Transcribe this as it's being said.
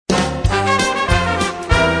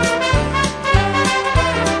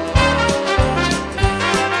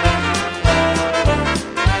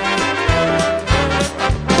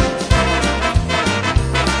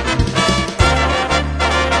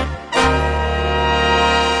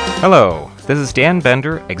Hello, this is Dan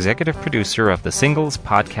Bender, executive producer of the Singles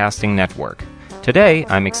Podcasting Network. Today,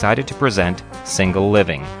 I'm excited to present Single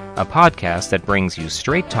Living, a podcast that brings you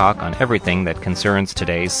straight talk on everything that concerns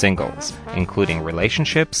today's singles, including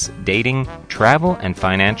relationships, dating, travel, and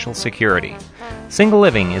financial security. Single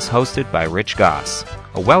Living is hosted by Rich Goss,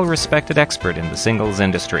 a well-respected expert in the singles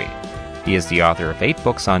industry. He is the author of 8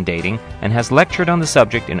 books on dating and has lectured on the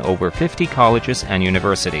subject in over 50 colleges and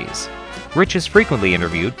universities. Rich is frequently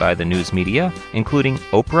interviewed by the news media, including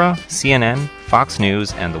Oprah, CNN, Fox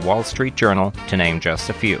News, and the Wall Street Journal, to name just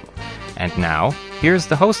a few. And now, here's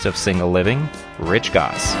the host of Single Living, Rich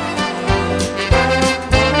Goss.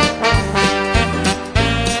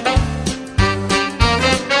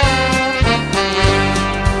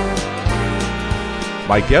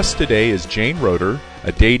 My guest today is Jane Roeder,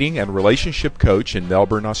 a dating and relationship coach in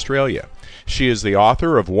Melbourne, Australia. She is the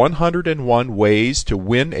author of 101 Ways to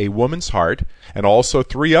Win a Woman's Heart and also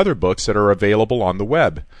 3 other books that are available on the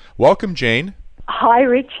web. Welcome, Jane. Hi,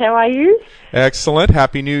 Rich. How are you? Excellent.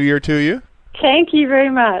 Happy New Year to you. Thank you very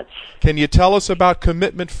much. Can you tell us about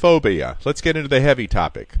commitment phobia? Let's get into the heavy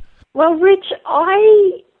topic. Well, Rich,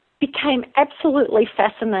 I became absolutely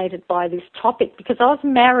fascinated by this topic because I was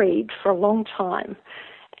married for a long time.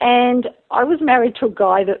 And I was married to a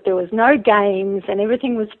guy that there was no games and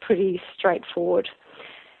everything was pretty straightforward.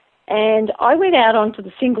 And I went out onto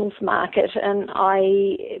the singles market and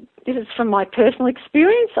this is from my personal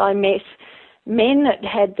experience, I met men that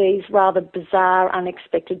had these rather bizarre,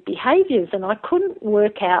 unexpected behaviours and I couldn't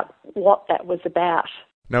work out what that was about.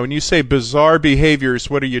 Now, when you say bizarre behaviors,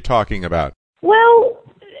 what are you talking about? Well,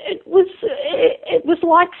 it was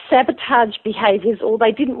like sabotage behaviours, or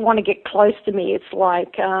they didn't want to get close to me. It's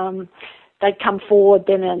like they'd come forward,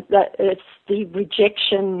 then it's the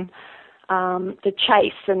rejection, the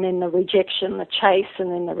chase, and then the rejection, the chase,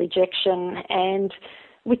 and then the rejection, and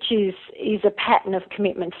which is a pattern of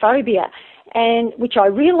commitment phobia, and which I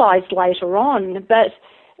realised later on. But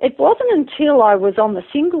it wasn't until I was on the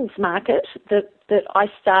singles market that I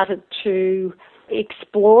started to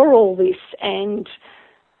explore all this and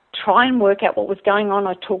try and work out what was going on.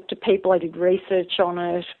 I talked to people, I did research on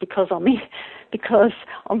it because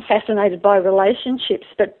I'm fascinated by relationships,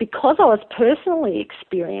 but because I was personally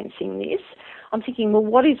experiencing this, I'm thinking, well,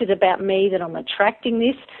 what is it about me that I'm attracting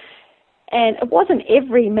this? And it wasn't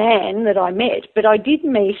every man that I met, but I did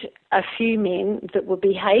meet a few men that were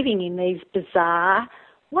behaving in these bizarre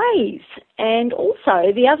ways. And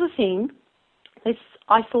also, the other thing is,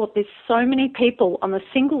 I thought there's so many people on the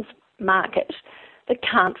singles market that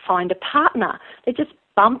can't find a partner. They're just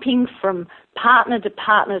bumping from partner to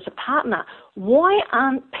partner to partner. Why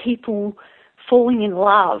aren't people falling in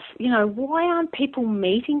love? Why aren't people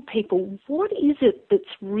meeting people? What is it that's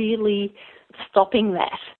really stopping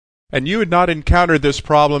that? And you had not encountered this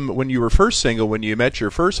problem when you were first single, when you met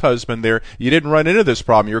your first husband there. You didn't run into this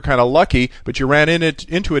problem. You were kind of lucky, but you ran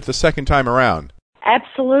into it the second time around.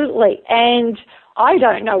 Absolutely. And I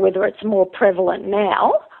don't know whether it's more prevalent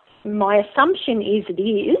now. My assumption is it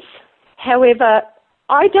is. However,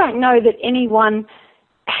 I don't know that anyone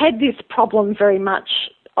had this problem very much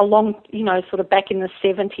along, sort of back in the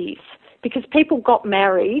 70s, because people got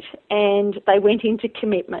married and they went into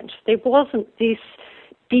commitment. There wasn't this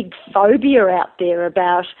big phobia out there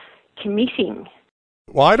about committing.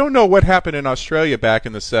 Well, I don't know what happened in Australia back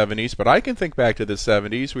in the 70s, but I can think back to the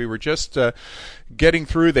 70s. We were just getting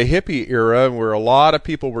through the hippie era where a lot of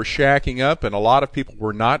people were shacking up and a lot of people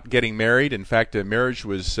were not getting married. In fact, marriage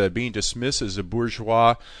was being dismissed as a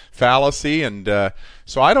bourgeois fallacy. And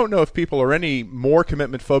so I don't know if people are any more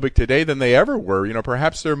commitment phobic today than they ever were.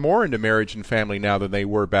 Perhaps they're more into marriage and family now than they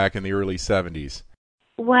were back in the early 70s.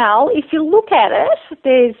 Well, if you look at it,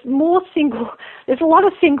 there's a lot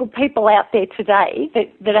of single people out there today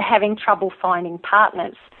that are having trouble finding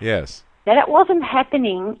partners. Yes. Now, that wasn't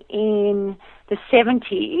happening in the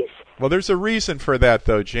 70s. Well, there's a reason for that,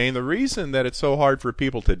 though, Jane. The reason that it's so hard for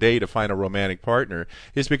people today to find a romantic partner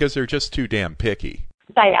is because they're just too damn picky.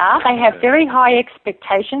 They are. They have very high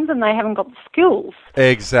expectations and they haven't got the skills.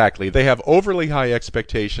 Exactly. They have overly high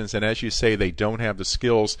expectations, and as you say, they don't have the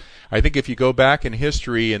skills. I think if you go back in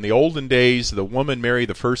history, in the olden days, the woman married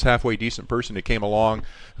the first halfway decent person who came along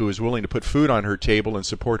who was willing to put food on her table and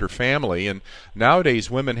support her family. And nowadays,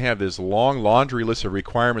 women have this long laundry list of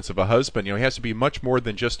requirements of a husband. He has to be much more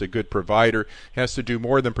than just a good provider. He has to do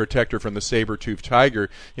more than protect her from the saber-toothed tiger.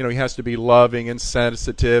 He has to be loving and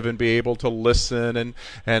sensitive and be able to listen and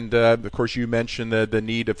And of course, you mentioned the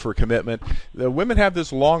need for commitment. The women have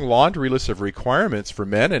this long laundry list of requirements for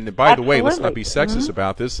men. And by the way, let's not be sexist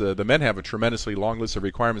about this. The men have a tremendously long list of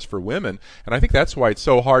requirements for women. And I think that's why it's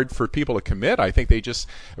so hard for people to commit. I think they just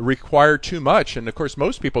require too much. And of course,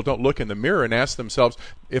 most people don't look in the mirror and ask themselves,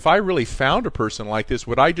 if I really found a person like this,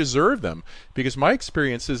 would I deserve them? Because my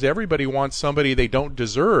experience is everybody wants somebody they don't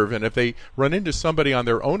deserve. And if they run into somebody on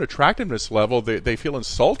their own attractiveness level, they feel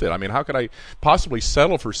insulted. I mean, how could I possibly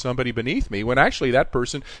settle for somebody beneath me when actually that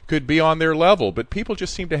person could be on their level? But people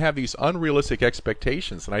just seem to have these unrealistic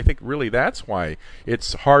expectations. And I think really that's why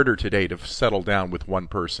it's harder today to settle down with one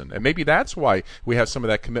person. And maybe that's why we have some of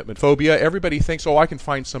that commitment phobia. Everybody thinks, oh, I can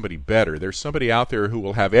find somebody better. There's somebody out there who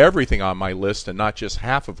will have everything on my list and not just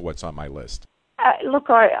half of what's on my list. Look,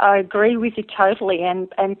 I agree with you totally.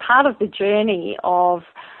 And part of the journey of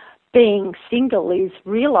being single is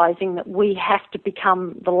realizing that we have to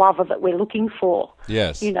become the lover that we're looking for.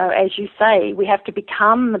 Yes. You know, as you say, we have to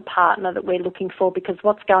become the partner that we're looking for, because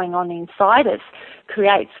what's going on inside us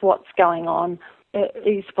creates what's going on,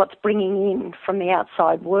 is what's bringing in from the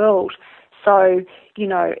outside world. So, you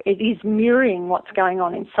know, it is mirroring what's going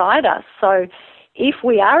on inside us. So if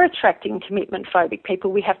we are attracting commitment phobic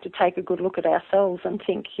people, we have to take a good look at ourselves and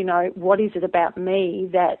think, you know, what is it about me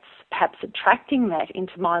that's perhaps attracting that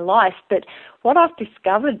into my life? But what I've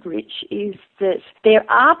discovered, Rich, is that there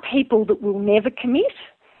are people that will never commit.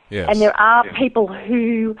 Yes. And there are people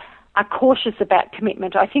who are cautious about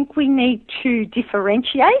commitment. I think we need to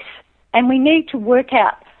differentiate, and we need to work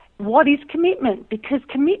out what is commitment, because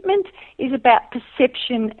commitment is about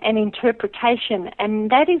perception and interpretation,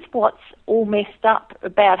 and that is what's all messed up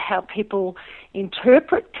about how people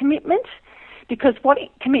interpret commitment, because what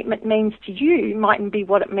commitment means to you mightn't be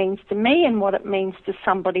what it means to me and what it means to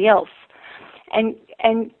somebody else. And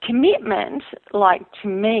commitment, like to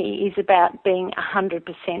me, is about being 100%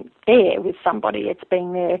 there with somebody. It's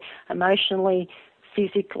being there emotionally,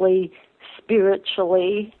 physically,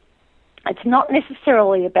 spiritually. It's not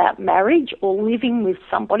necessarily about marriage or living with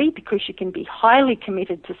somebody, because you can be highly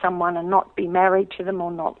committed to someone and not be married to them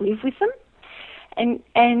or not live with them.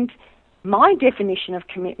 And my definition of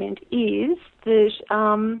commitment is that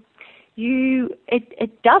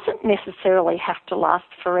it doesn't necessarily have to last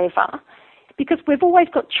forever, because we've always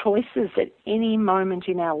got choices at any moment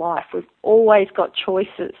in our life. We've always got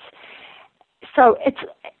choices. So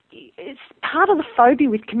it's part of the phobia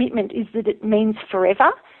with commitment is that it means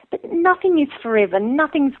forever. But nothing is forever.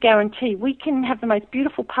 Nothing's guaranteed. We can have the most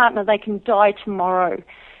beautiful partner. They can die tomorrow.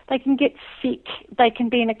 They can get sick. They can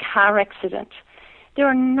be in a car accident. There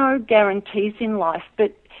are no guarantees in life,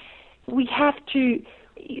 but we have to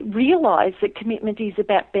realise that commitment is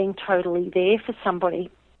about being totally there for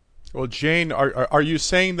somebody. Well, Jane, are you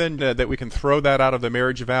saying then that we can throw that out of the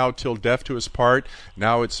marriage vow till death do us part?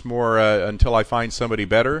 Now it's more until I find somebody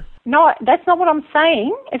better? No, that's not what I'm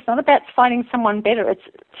saying. It's not about finding someone better. It's,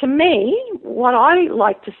 to me, what I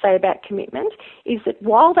like to say about commitment is that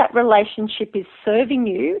while that relationship is serving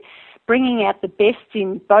you, bringing out the best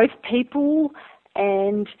in both people,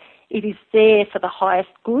 and it is there for the highest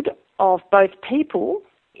good of both people,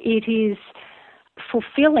 it is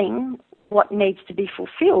fulfilling what needs to be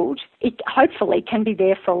fulfilled. It hopefully can be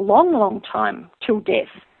there for a long, long time, till death.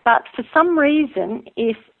 But for some reason,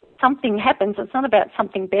 if something happens, it's not about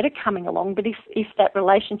something better coming along, but if that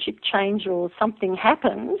relationship changes or something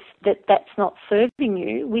happens that's not serving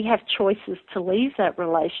you, we have choices to leave that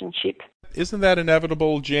relationship. Isn't that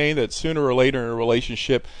inevitable, Jane, that sooner or later in a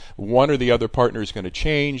relationship, one or the other partner is going to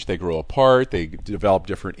change, they grow apart, they develop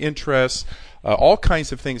different interests, all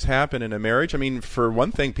kinds of things happen in a marriage. I mean, for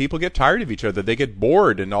one thing, people get tired of each other, they get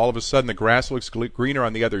bored, and all of a sudden the grass looks greener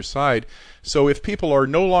on the other side. So if people are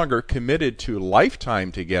no longer committed to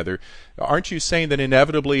lifetime together, aren't you saying that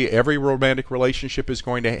inevitably every romantic relationship is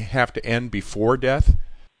going to have to end before death?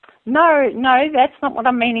 No, that's not what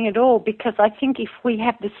I'm meaning at all, because I think if we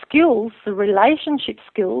have the skills, the relationship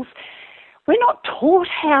skills, we're not taught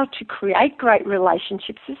how to create great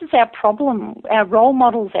relationships. This is our problem. Our role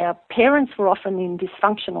models, our parents were often in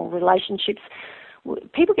dysfunctional relationships.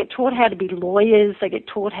 People get taught how to be lawyers, they get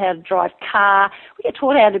taught how to drive car, we get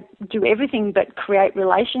taught how to do everything but create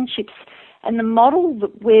relationships. And the model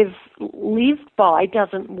that we've lived by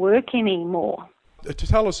doesn't work anymore. To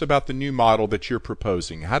tell us about the new model that you're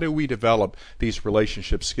proposing. How do we develop these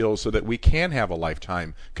relationship skills so that we can have a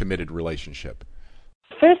lifetime committed relationship?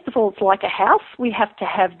 First of all, it's like a house. We have to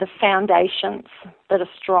have the foundations that are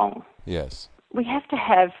strong. Yes. We have to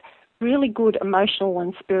have really good emotional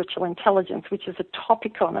and spiritual intelligence, which is a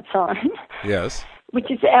topic on its own. Yes. which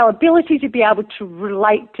is our ability to be able to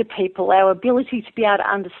relate to people, our ability to be able to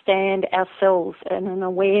understand ourselves, and an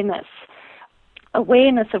awareness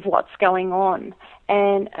of what's going on,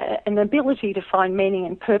 and an ability to find meaning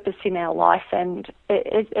and purpose in our life. And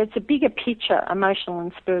it's a bigger picture, emotional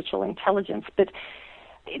and spiritual intelligence, but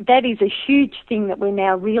that is a huge thing that we're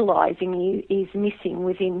now realising is missing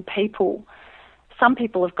within people. Some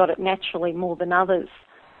people have got it naturally more than others,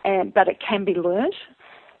 but it can be learnt.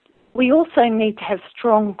 We also need to have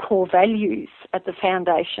strong core values at the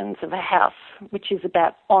foundations of a house, which is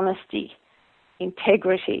about honesty,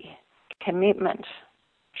 integrity, commitment,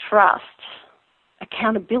 trust,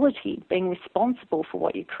 accountability, being responsible for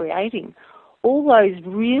what you're creating. All those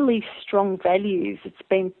really strong values, it's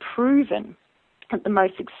been proven that the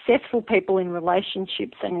most successful people in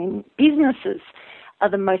relationships and in businesses are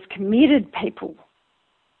the most committed people.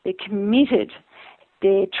 They're committed,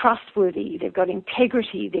 they're trustworthy, they've got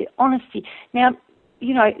integrity, they're honesty. Now,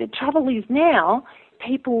 the trouble is now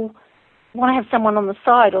people want to have someone on the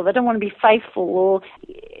side, or they don't want to be faithful,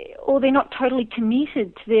 or they're not totally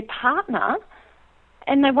committed to their partner,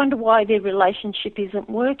 and they wonder why their relationship isn't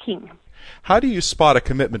working. How do you spot a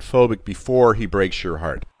commitment phobic before he breaks your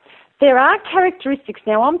heart? There are characteristics.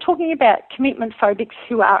 Now, I'm talking about commitment phobics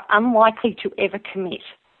who are unlikely to ever commit,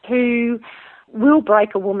 who will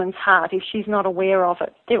break a woman's heart if she's not aware of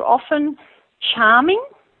it. They're often charming.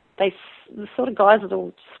 They're the sort of guys that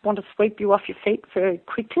will just want to sweep you off your feet very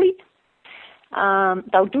quickly.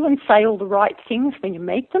 They'll do and say all the right things when you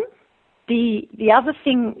meet them. The other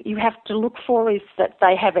thing you have to look for is that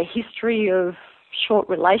they have a history of short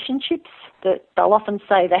relationships, that they'll often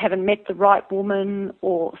say they haven't met the right woman,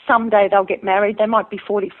 or someday they'll get married. They might be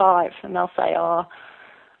 45 and they'll say, I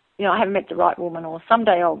haven't met the right woman, or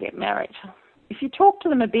someday I'll get married. If you talk to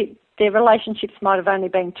them a bit, their relationships might have only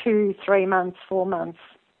been 2, 3 months, 4 months.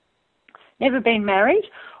 Never been married,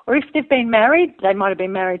 or if they've been married, they might have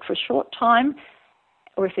been married for a short time,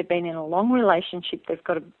 or if they've been in a long relationship, they've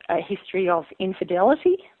got a history of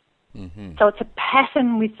infidelity. Mm-hmm. So it's a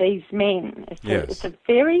pattern with these men. It's a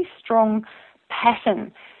very strong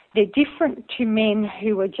pattern. They're different to men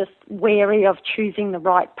who are just wary of choosing the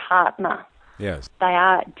right partner. Yes. They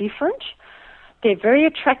are different. They're very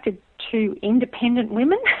attracted to independent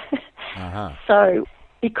women. Uh-huh. So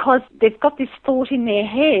because they've got this thought in their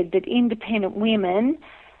head that independent women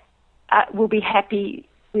will be happy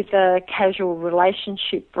with a casual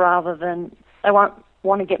relationship rather than, they won't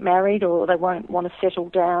want to get married, or they won't want to settle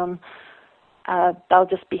down. They'll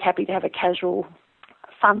just be happy to have a casual,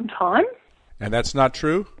 fun time. And that's not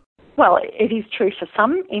true? Well, it is true for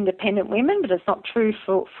some independent women, but it's not true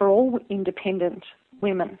for all independent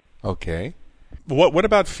women. Okay. What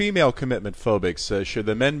about female commitment phobics? Should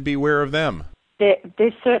the men beware of them? There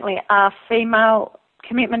certainly are female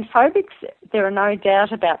commitment phobics. There are no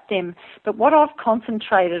doubt about them. But what I've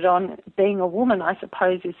concentrated on, being a woman, I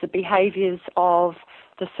suppose, is the behaviours of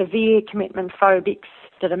the severe commitment phobics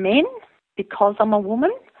that are men, because I'm a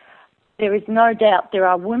woman. There is no doubt there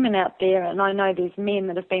are women out there, and I know there's men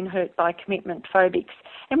that have been hurt by commitment phobics.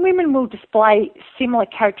 And women will display similar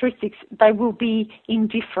characteristics. They will be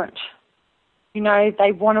indifferent.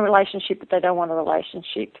 They want a relationship, but they don't want a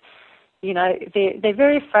relationship. They're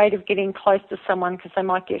very afraid of getting close to someone because they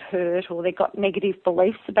might get hurt, or they've got negative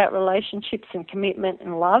beliefs about relationships and commitment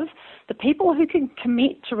and love. The people who can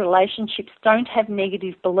commit to relationships don't have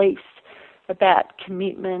negative beliefs about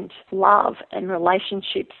commitment, love and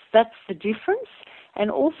relationships. That's the difference.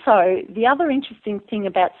 And also, the other interesting thing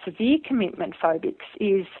about severe commitment phobics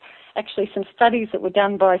is actually some studies that were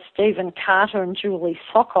done by Stephen Carter and Julie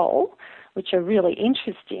Sokol, which are really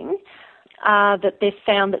interesting, that they've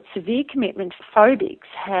found that severe commitment phobics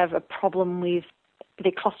have a problem with,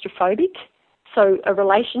 they're claustrophobic. So a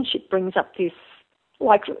relationship brings up this,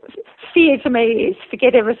 like, fear to me is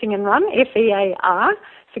forget everything and run, FEAR,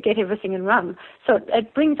 forget everything and run. So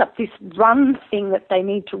it brings up this run thing that they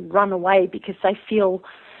need to run away because they feel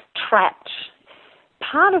trapped.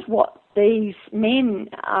 Part of what these men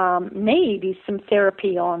need is some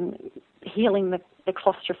therapy on healing the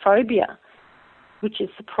claustrophobia, which is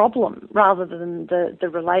the problem, rather than the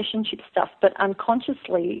relationship stuff. But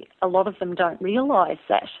unconsciously, a lot of them don't realise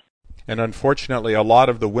that. And unfortunately, a lot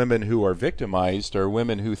of the women who are victimized are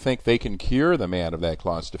women who think they can cure the man of that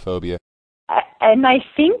claustrophobia. And they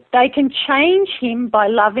think they can change him by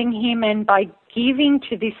loving him and by giving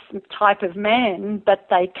to this type of man, but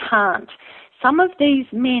they can't. Some of these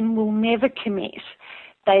men will never commit.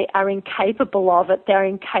 They are incapable of it. They're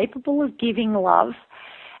incapable of giving love.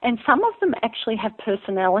 And some of them actually have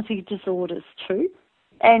personality disorders too.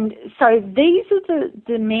 And so these are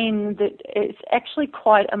the men that it's actually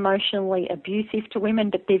quite emotionally abusive to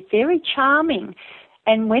women, but they're very charming.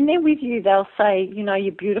 And when they're with you, they'll say, you know,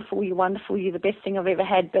 you're beautiful, you're wonderful, you're the best thing I've ever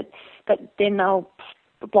had, but then they'll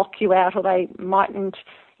block you out, or they mightn't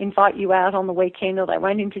invite you out on the weekend, or they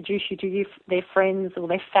won't introduce you to their friends or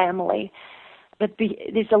their family. But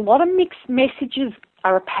there's a lot of mixed messages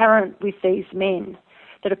are apparent with these men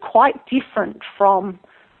that are quite different from,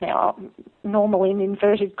 now, normal in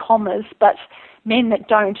inverted commas, but men that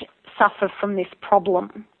don't suffer from this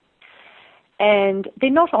problem. And they're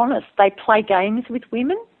not honest. They play games with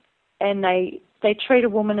women, and they treat a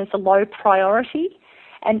woman as a low priority,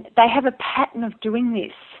 and they have a pattern of doing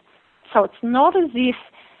this. So it's not as if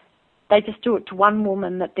they just do it to one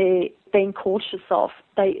woman that they're being cautious of.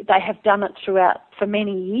 They have done it throughout for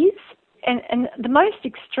many years. And the most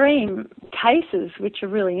extreme cases, which are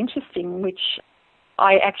really interesting, which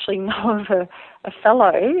I actually know of a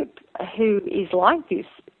fellow who is like this,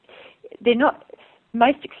 they're not,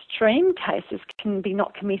 most extreme cases can be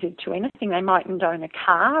not committed to anything. They mightn't own a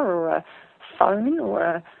car or a phone or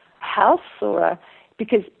a house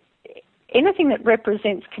because anything that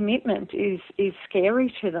represents commitment is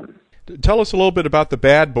scary to them. Tell us a little bit about the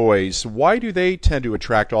bad boys. Why do they tend to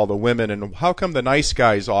attract all the women, and how come the nice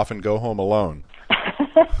guys often go home alone?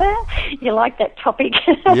 You like that topic?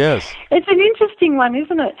 Yes. It's an interesting one,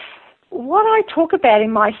 isn't it? What I talk about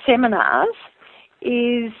in my seminars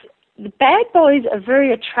is the bad boys are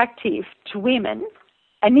very attractive to women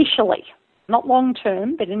initially, not long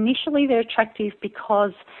term, but initially they're attractive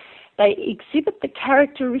because they exhibit the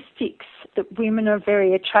characteristics that women are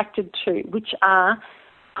very attracted to, which are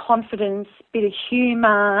confidence, a bit of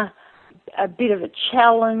humour, a bit of a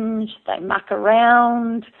challenge, they muck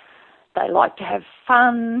around, they like to have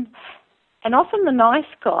fun. And often the nice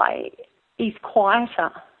guy is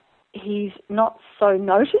quieter. He's not so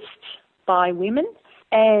noticed by women.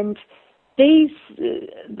 And these,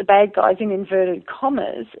 the bad guys in inverted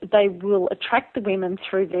commas, they will attract the women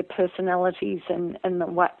through their personalities and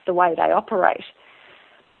the way they operate.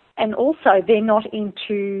 And also they're not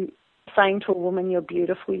into saying to a woman, you're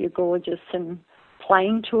beautiful, you're gorgeous, and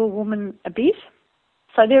playing to a woman a bit.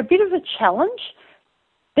 So they're a bit of a challenge.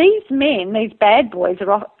 These men, these bad boys,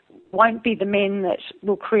 won't be the men that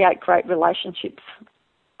will create great relationships.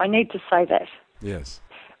 I need to say that. Yes.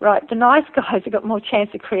 Right, the nice guys have got more chance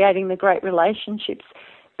of creating the great relationships.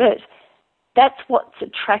 But that's what's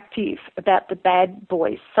attractive about the bad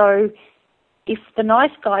boys. So if the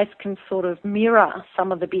nice guys can sort of mirror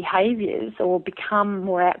some of the behaviours or become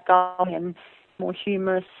more outgoing and more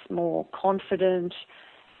humorous, more confident,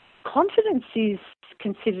 confidence is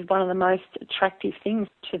considered one of the most attractive things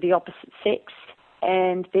to the opposite sex.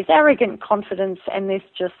 And there's arrogant confidence and there's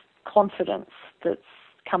just confidence that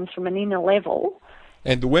comes from an inner level.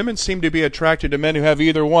 And the women seem to be attracted to men who have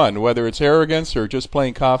either one, whether it's arrogance or just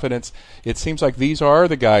plain confidence. It seems like these are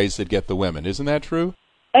the guys that get the women. Isn't that true?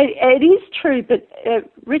 It is true, but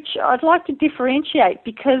Rich, I'd like to differentiate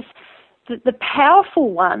because the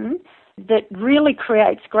powerful one that really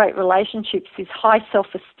creates great relationships is high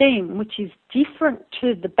self-esteem, which is different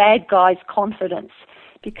to the bad guy's confidence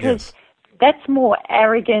because that's more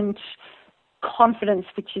arrogant confidence,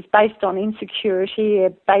 which is based on insecurity,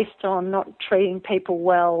 based on not treating people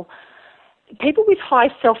well. People with high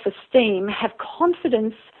self-esteem have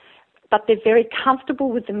confidence, but they're very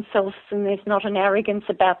comfortable with themselves and there's not an arrogance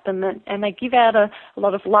about them, and they give out a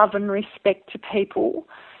lot of love and respect to people,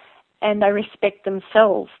 and they respect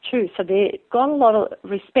themselves too. So they've got a lot of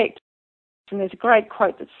respect. And there's a great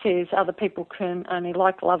quote that says other people can only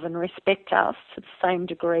like, love and respect us to the same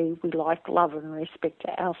degree we like, love and respect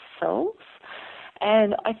ourselves.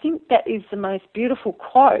 And I think that is the most beautiful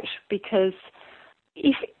quote because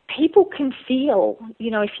if people can feel,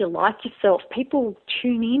 if you like yourself, people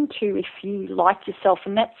tune into if you like yourself,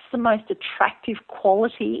 and that's the most attractive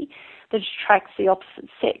quality that attracts the opposite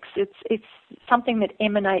sex. It's something that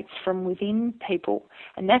emanates from within people,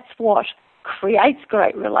 and that's what creates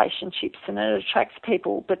great relationships and it attracts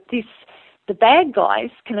people. But the bad guys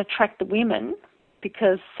can attract the women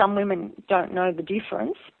because some women don't know the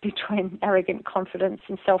difference between arrogant confidence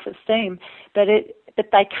and self-esteem, but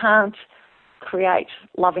they can't create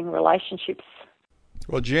loving relationships.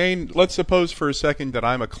 Well, Jane, let's suppose for a second that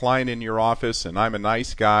I'm a client in your office and I'm a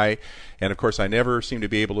nice guy, and of course I never seem to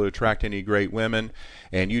be able to attract any great women,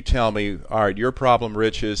 and you tell me, all right, your problem,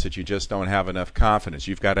 Rich, is that you just don't have enough confidence.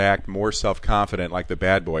 You've got to act more self-confident like the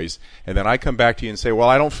bad boys. And then I come back to you and say, well,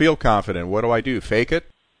 I don't feel confident. What do I do? Fake it?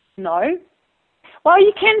 No. Well,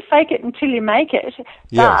 you can fake it until you make it,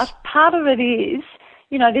 but part of it is,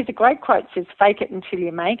 there's a great quote that says, fake it until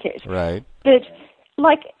you make it. Right. But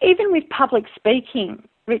like, even with public speaking,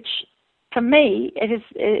 which for me, it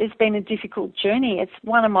has been a difficult journey. It's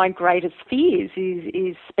one of my greatest fears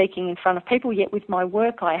is speaking in front of people, yet with my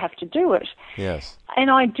work I have to do it. Yes. And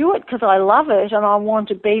I do it because I love it and I want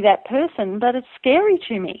to be that person, but it's scary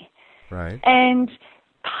to me. Right. And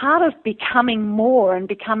part of becoming more and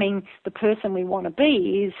becoming the person we want to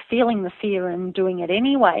be is feeling the fear and doing it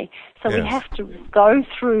anyway. So Yes. we have to go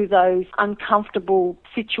through those uncomfortable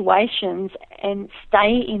situations and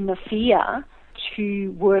stay in the fear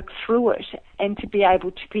to work through it and to be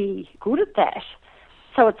able to be good at that.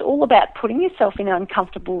 So it's all about putting yourself in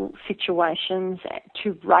uncomfortable situations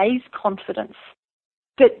to raise confidence.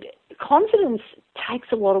 But confidence takes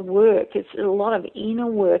a lot of work. It's a lot of inner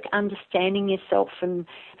work, understanding yourself and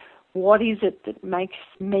what is it that makes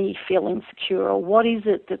me feel insecure, or what is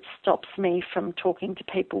it that stops me from talking to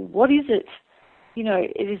people? What is it? You know,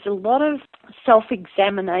 it is a lot of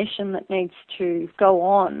self-examination that needs to go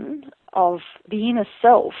on of the inner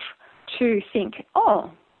self to think,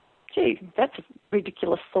 oh, gee, that's a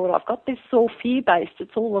ridiculous thought I've got. This is all fear-based.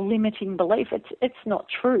 It's all a limiting belief. It's not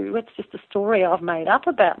true. It's just a story I've made up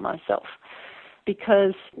about myself.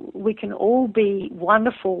 Because we can all be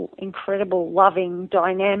wonderful, incredible, loving,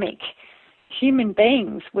 dynamic human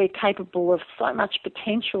beings. We're capable of so much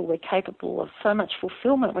potential. We're capable of so much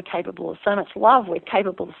fulfillment. We're capable of so much love. We're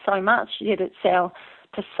capable of so much, yet it's our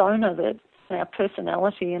persona, that our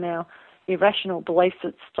personality and our irrational beliefs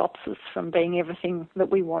that stops us from being everything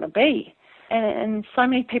that we want to be. And so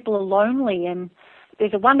many people are lonely. And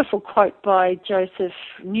there's a wonderful quote by Joseph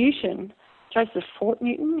Fort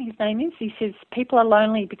Newton, his name is. He says, people are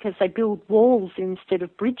lonely because they build walls instead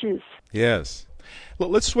of bridges. Yes. Well,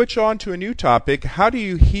 let's switch on to a new topic. How do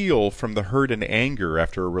you heal from the hurt and anger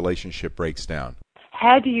after a relationship breaks down?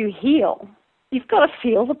 How do you heal? You've got to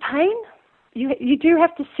feel the pain. You do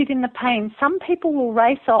have to sit in the pain. Some people will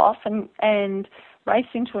race off and race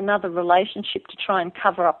into another relationship to try and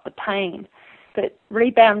cover up the pain. But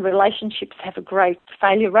rebound relationships have a great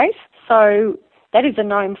failure rate. So that is a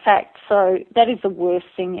known fact. So that is the worst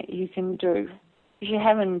thing that you can do. If you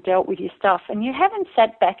haven't dealt with your stuff and you haven't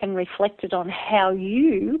sat back and reflected on how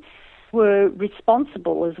you were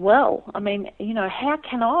responsible as well. I mean, you know, how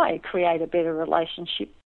can I create a better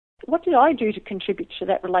relationship? What did I do to contribute to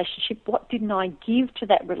that relationship? What didn't I give to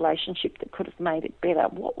that relationship that could have made it better?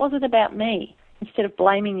 What was it about me? Instead of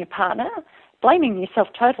blaming your partner, blaming yourself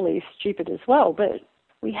totally is stupid as well, but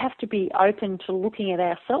we have to be open to looking at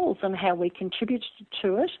ourselves and how we contributed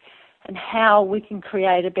to it and how we can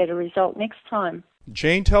create a better result next time.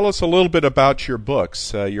 Jane, tell us a little bit about your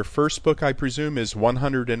books. Your first book, I presume, is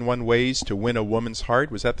 101 Ways to Win a Woman's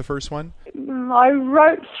Heart. Was that the first one? I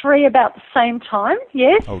wrote 3 about the same time,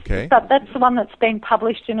 yes. Okay. But that's the one that's been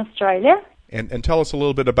published in Australia. And tell us a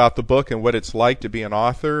little bit about the book and what it's like to be an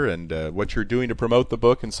author and what you're doing to promote the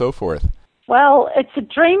book and so forth. Well, it's a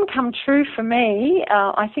dream come true for me.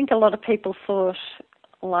 I think a lot of people thought,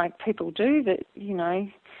 like people do, that, you know,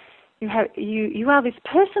 you are this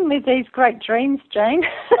person with these great dreams, Jane.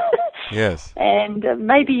 Yes. And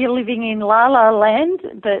maybe you're living in La La Land,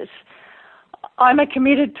 but I'm a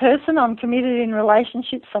committed person. I'm committed in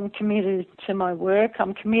relationships. I'm committed to my work.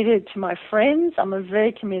 I'm committed to my friends. I'm a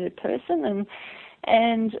very committed person,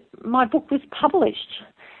 and my book was published.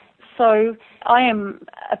 So I am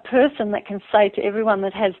a person that can say to everyone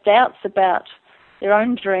that has doubts about their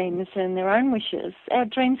own dreams and their own wishes, our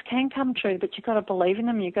dreams can come true, but you've got to believe in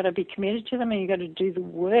them, you've got to be committed to them, and you've got to do the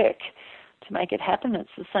work to make it happen.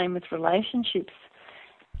 It's the same with relationships.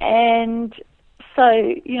 And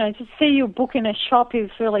so, you know, to see your book in a shop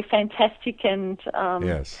is really fantastic. And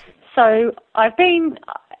yes. So I've been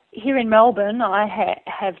here in Melbourne. I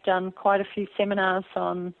have done quite a few seminars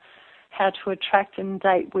on how to attract and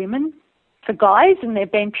date women for guys, and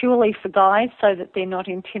they've been purely for guys so that they're not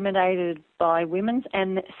intimidated by women,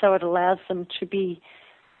 and so it allows them to be,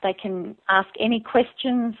 they can ask any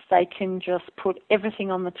questions, they can just put everything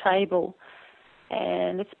on the table.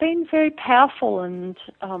 And it's been very powerful, and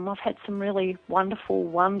I've had some really wonderful,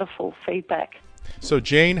 wonderful feedback. So,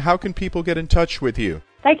 Jane, how can people get in touch with you?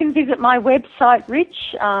 They can visit my website,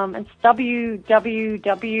 Rich. It's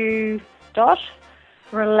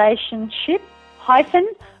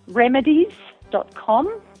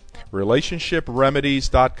www.relationship-remedies.com.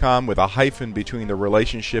 Relationshipremedies.com with a hyphen between the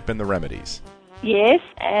relationship and the remedies. Yes,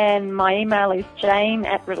 and my email is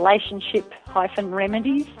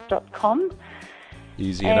jane@relationship-remedies.com.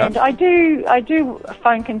 Easy enough. And I do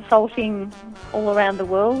phone consulting all around the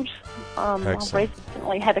world. I've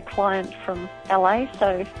recently had a client from LA,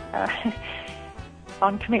 so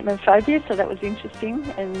on commitment phobia, so that was interesting,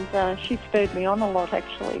 and she spurred me on a lot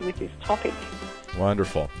actually with this topic.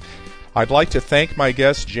 Wonderful. I'd like to thank my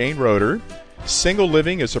guest, Jane Roeder. Single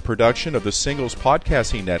Living is a production of the Singles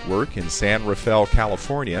Podcasting Network in San Rafael,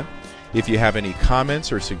 California. If you have any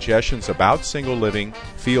comments or suggestions about Single Living,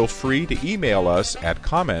 feel free to email us at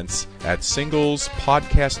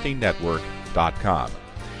comments@singlespodcastingnetwork.com.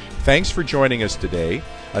 Thanks for joining us today.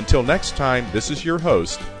 Until next time, this is your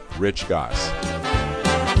host, Rich Goss.